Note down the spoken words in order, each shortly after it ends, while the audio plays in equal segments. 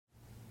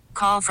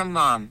Call from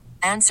mom.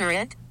 Answer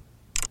it.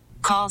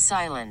 Call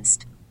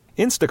silenced.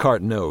 Instacart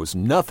knows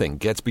nothing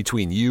gets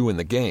between you and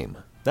the game.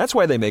 That's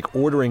why they make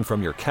ordering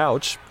from your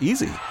couch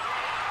easy.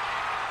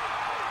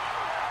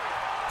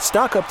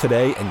 Stock up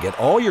today and get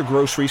all your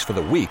groceries for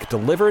the week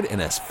delivered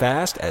in as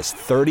fast as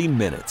 30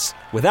 minutes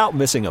without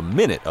missing a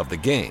minute of the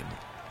game.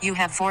 You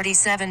have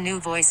 47 new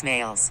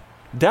voicemails.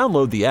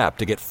 Download the app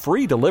to get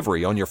free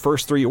delivery on your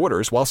first 3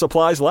 orders while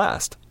supplies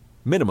last.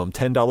 Minimum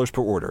 $10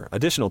 per order.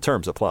 Additional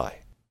terms apply.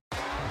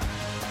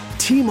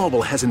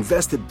 T-Mobile has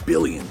invested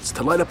billions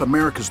to light up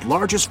America's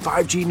largest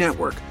 5G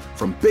network,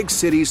 from big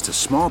cities to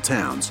small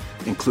towns,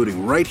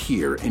 including right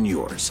here in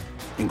yours.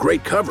 And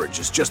great coverage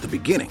is just the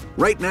beginning.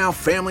 Right now,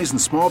 families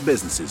and small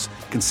businesses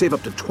can save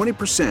up to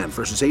 20%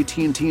 versus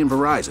AT&T and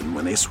Verizon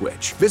when they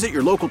switch. Visit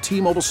your local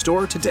T-Mobile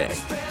store today.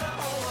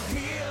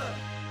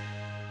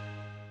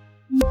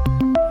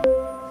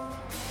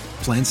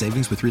 Plan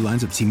savings with 3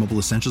 lines of T-Mobile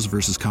Essentials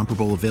versus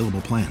comparable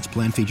available plans.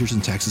 Plan features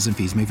and taxes and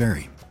fees may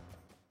vary.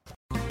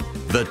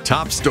 The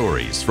top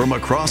stories from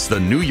across the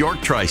New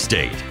York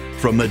tri-state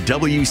from the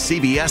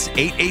WCBS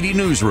 880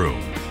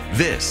 newsroom.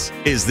 This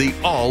is the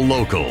All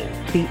Local.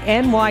 The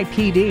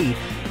NYPD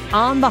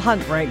on the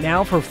hunt right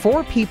now for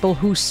 4 people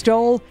who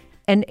stole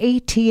an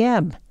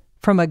ATM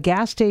from a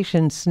gas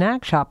station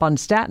snack shop on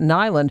Staten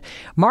Island.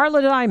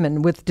 Marla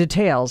Diamond with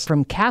details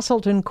from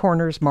Castleton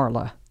Corners.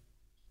 Marla.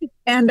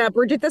 And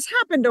Brigitte, this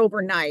happened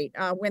overnight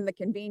when the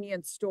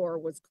convenience store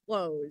was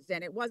closed,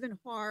 and it wasn't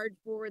hard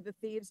for the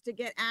thieves to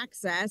get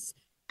access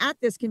at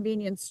this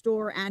convenience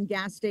store and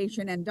gas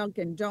station and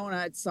Dunkin'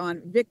 Donuts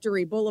on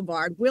Victory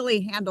Boulevard.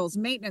 Willie handles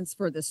maintenance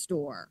for the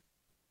store.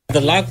 The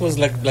lock was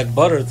like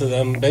butter to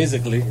them,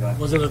 basically. It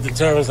wasn't a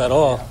deterrent at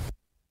all.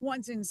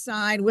 Once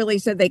inside, Willie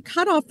said they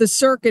cut off the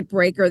circuit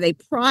breaker. They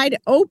pried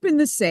open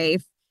the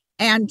safe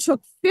and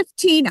took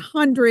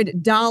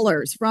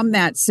 $1,500 from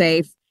that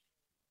safe.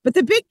 But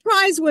the big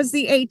prize was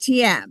the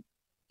ATM.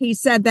 He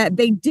said that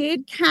they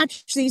did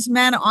catch these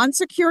men on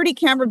security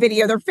camera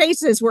video. Their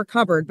faces were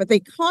covered, but they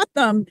caught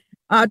them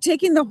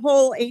taking the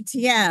whole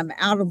ATM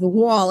out of the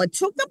wall. It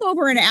took them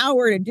over an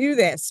hour to do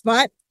this,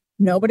 but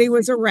nobody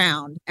was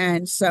around.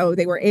 And so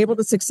they were able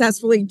to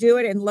successfully do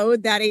it and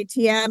load that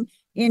ATM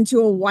into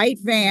a white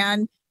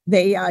van.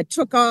 They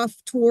took off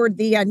toward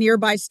the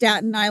nearby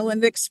Staten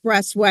Island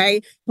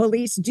Expressway.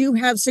 Police do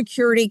have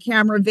security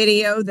camera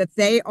video that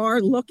they are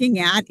looking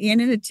at in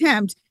an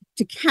attempt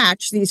to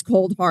catch these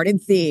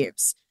cold-hearted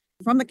thieves.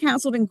 From the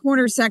Castleton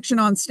Corners section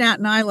on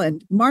Staten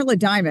Island, Marla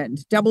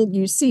Diamond,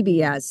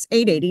 WCBS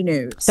 880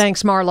 News.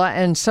 Thanks, Marla.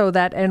 And so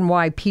that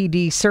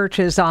NYPD search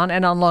is on.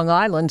 And on Long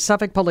Island,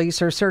 Suffolk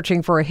police are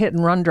searching for a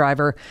hit-and-run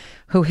driver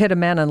who hit a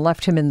man and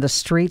left him in the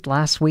street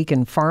last week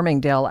in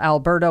Farmingdale.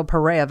 Alberto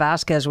Perea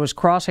Vasquez was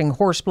crossing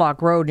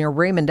Horseblock Road near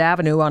Raymond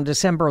Avenue on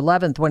December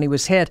 11th when he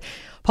was hit.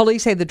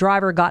 Police say the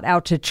driver got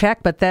out to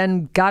check, but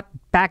then got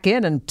back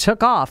in and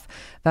took off.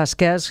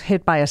 Vasquez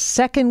hit by a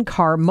second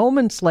car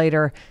moments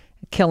later,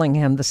 killing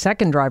him. The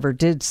second driver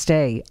did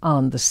stay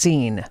on the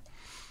scene.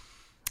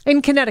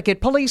 In Connecticut,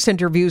 police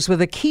interviews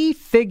with a key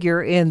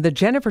figure in the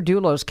Jennifer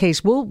Dulos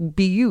case will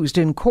be used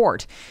in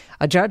court.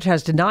 A judge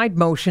has denied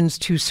motions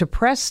to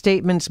suppress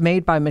statements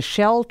made by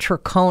Michelle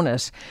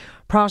Troconis.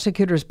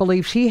 Prosecutors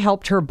believe she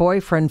helped her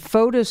boyfriend,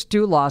 Fotis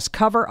Dulos,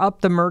 cover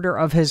up the murder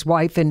of his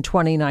wife in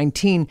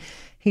 2019.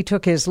 He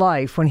took his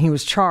life when he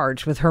was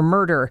charged with her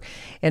murder.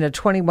 In a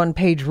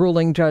 21-page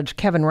ruling, Judge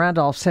Kevin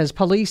Randolph says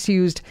police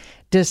used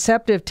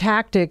deceptive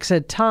tactics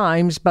at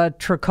times, but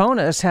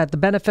Troconis had the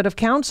benefit of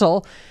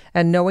counsel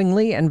and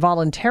knowingly and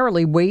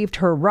voluntarily waived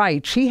her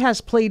right. She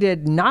has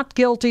pleaded not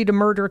guilty to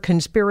murder,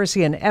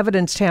 conspiracy, and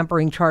evidence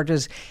tampering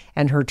charges,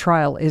 and her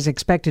trial is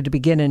expected to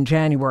begin in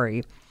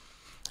January.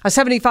 A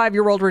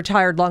 75-year-old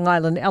retired Long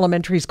Island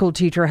elementary school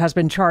teacher has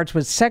been charged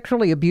with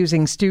sexually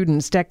abusing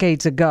students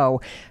decades ago.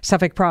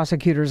 Suffolk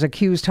prosecutors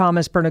accused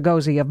Thomas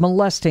Bernagosi of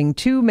molesting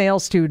 2 male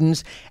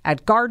students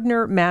at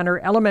Gardner Manor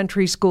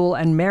Elementary School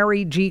and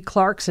Mary G.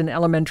 Clarkson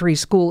Elementary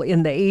School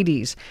in the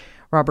 80s.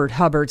 Robert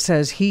Hubbard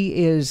says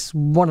he is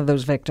one of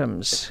those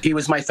victims. He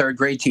was my 3rd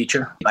grade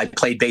teacher. I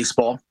played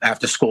baseball,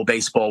 after school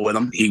baseball with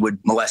him. He would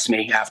molest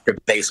me after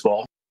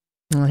baseball.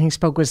 He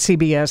spoke with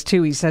CBS,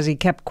 too. He says he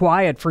kept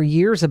quiet for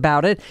years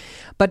about it,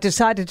 but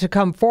decided to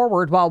come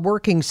forward while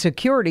working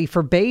security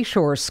for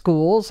Bayshore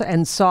schools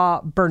and saw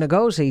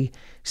Bernagosi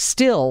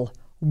still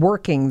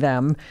working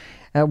there.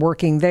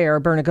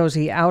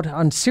 Bernagosi out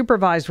on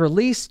supervised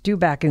release, due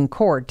back in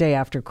court day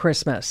after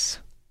Christmas.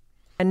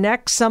 And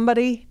next,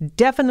 somebody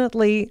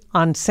definitely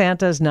on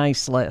Santa's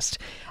nice list.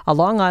 A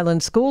Long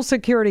Island school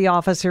security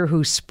officer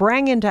who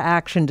sprang into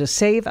action to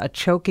save a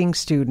choking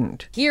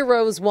student.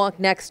 Heroes walk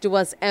next to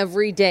us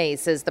every day,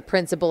 says the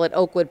principal at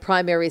Oakwood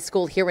Primary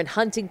School here in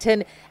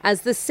Huntington.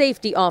 As the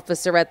safety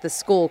officer at the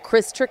school,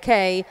 Chris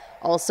Triquet,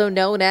 also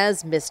known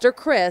as Mr.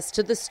 Chris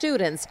to the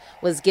students,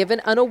 was given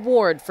an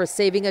award for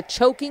saving a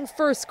choking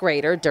first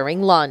grader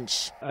during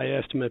lunch. I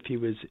asked him if he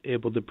was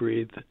able to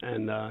breathe,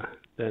 and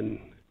then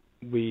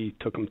we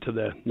took him to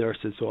the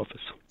nurse's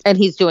office. And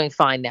he's doing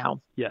fine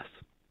now. Yes.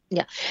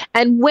 Yeah.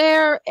 And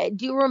where,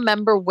 do you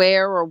remember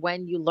where or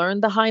when you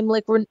learned the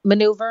Heimlich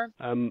maneuver?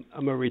 I'm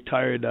a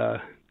retired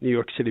New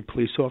York City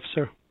police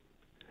officer,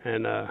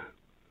 and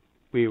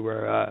we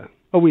were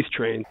always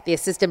trained. The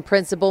assistant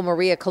principal,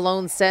 Maria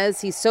Colon, says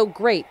he's so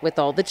great with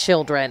all the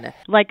children.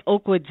 Like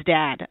Oakwood's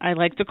dad, I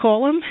like to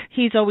call him.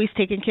 He's always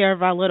taking care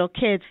of our little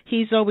kids.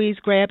 He's always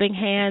grabbing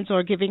hands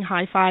or giving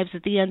high fives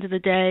at the end of the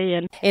day.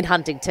 And in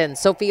Huntington,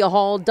 Sophia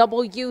Hall,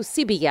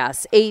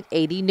 WCBS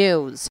 880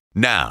 News.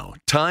 Now,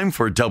 time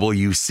for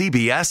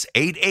WCBS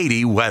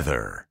 880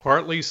 weather.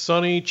 Partly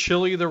sunny,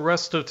 chilly the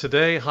rest of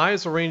today.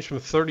 Highs range from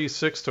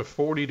 36 to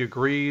 40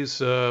 degrees.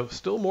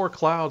 Still more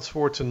clouds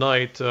for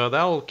tonight.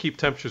 That'll keep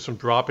temperatures from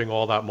dropping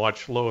all that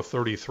much. Low of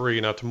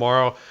 33. Now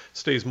tomorrow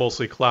stays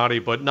mostly cloudy,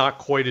 but not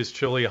quite as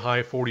chilly.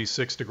 High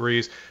 46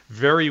 degrees.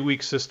 Very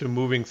weak system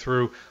moving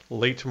through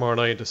late tomorrow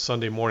night into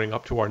Sunday morning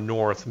up to our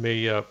north.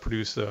 May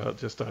produce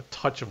just a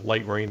touch of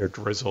light rain or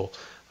drizzle.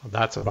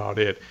 That's about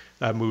it.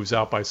 That moves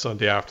out by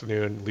Sunday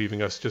afternoon,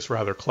 leaving us just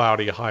rather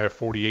cloudy, a high of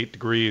 48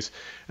 degrees.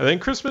 And then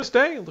Christmas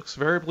Day looks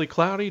variably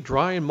cloudy,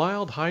 dry and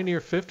mild, high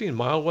near 50, and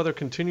mild weather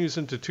continues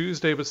into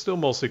Tuesday, but still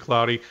mostly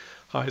cloudy.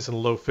 Highs in the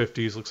low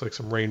 50s. Looks like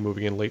some rain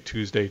moving in late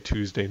Tuesday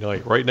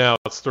night. Right now,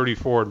 it's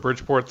 34 in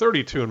Bridgeport,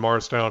 32 in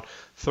Morristown,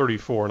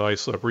 34 in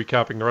Islip.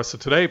 Recapping the rest of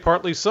today,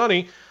 partly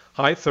sunny,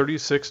 high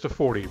 36 to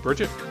 40.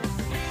 Bridget?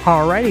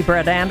 All righty,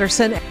 Brett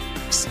Anderson.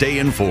 Stay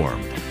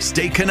informed.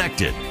 Stay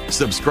connected.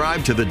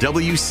 Subscribe to the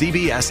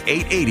WCBS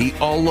 880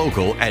 All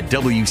Local at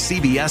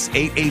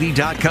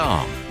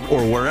WCBS880.com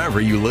or wherever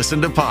you listen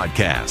to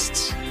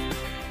podcasts.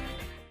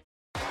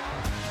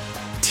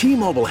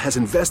 T-Mobile has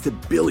invested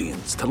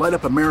billions to light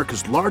up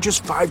America's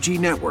largest 5G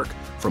network,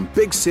 from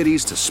big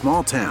cities to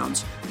small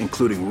towns,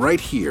 including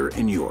right here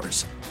in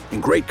yours.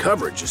 And great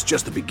coverage is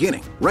just the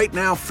beginning. Right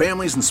now,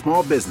 families and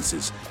small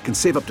businesses can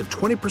save up to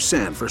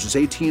 20% versus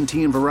AT&T and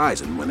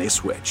Verizon when they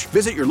switch.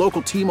 Visit your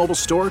local T-Mobile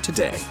store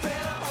today.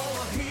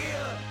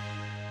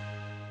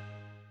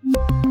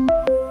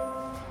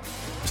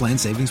 Plan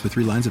savings with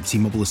 3 lines of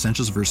T-Mobile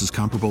Essentials versus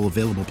comparable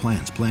available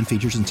plans. Plan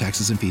features and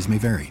taxes and fees may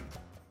vary.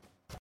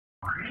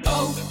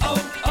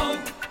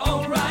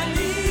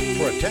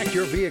 Protect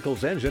your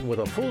vehicle's engine with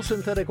a full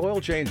synthetic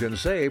oil change and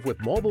save with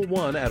Mobile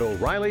One at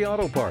O'Reilly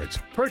Auto Parts.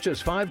 Purchase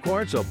 5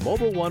 quarts of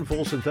Mobile One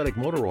full synthetic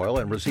motor oil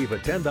and receive a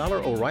 $10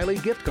 O'Reilly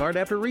gift card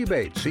after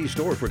rebate. See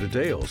store for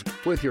details.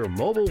 With your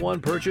Mobile One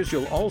purchase,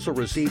 you'll also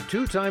receive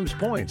 2 times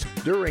points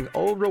during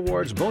O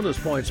Rewards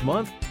Bonus Points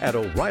Month at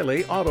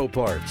O'Reilly Auto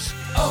Parts.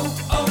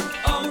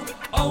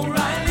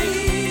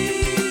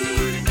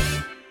 O'Reilly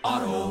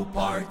Auto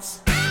Parts.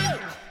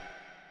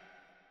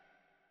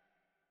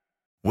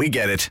 We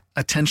get it.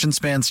 Attention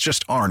spans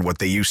just aren't what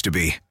they used to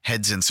be.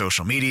 Heads in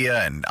social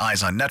media and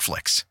eyes on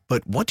Netflix.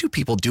 But what do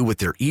people do with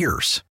their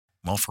ears?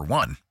 Well, for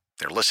one,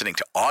 they're listening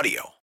to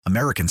audio.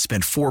 Americans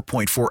spend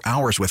 4.4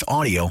 hours with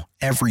audio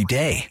every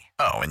day.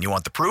 Oh, and you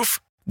want the proof?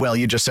 Well,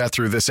 you just sat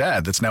through this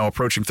ad that's now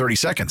approaching 30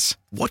 seconds.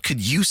 What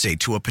could you say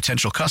to a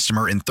potential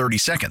customer in 30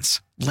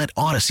 seconds? Let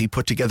Odyssey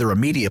put together a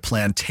media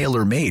plan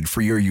tailor-made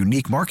for your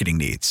unique marketing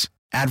needs.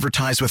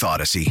 Advertise with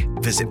Odyssey.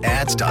 Visit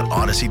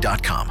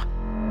ads.odyssey.com.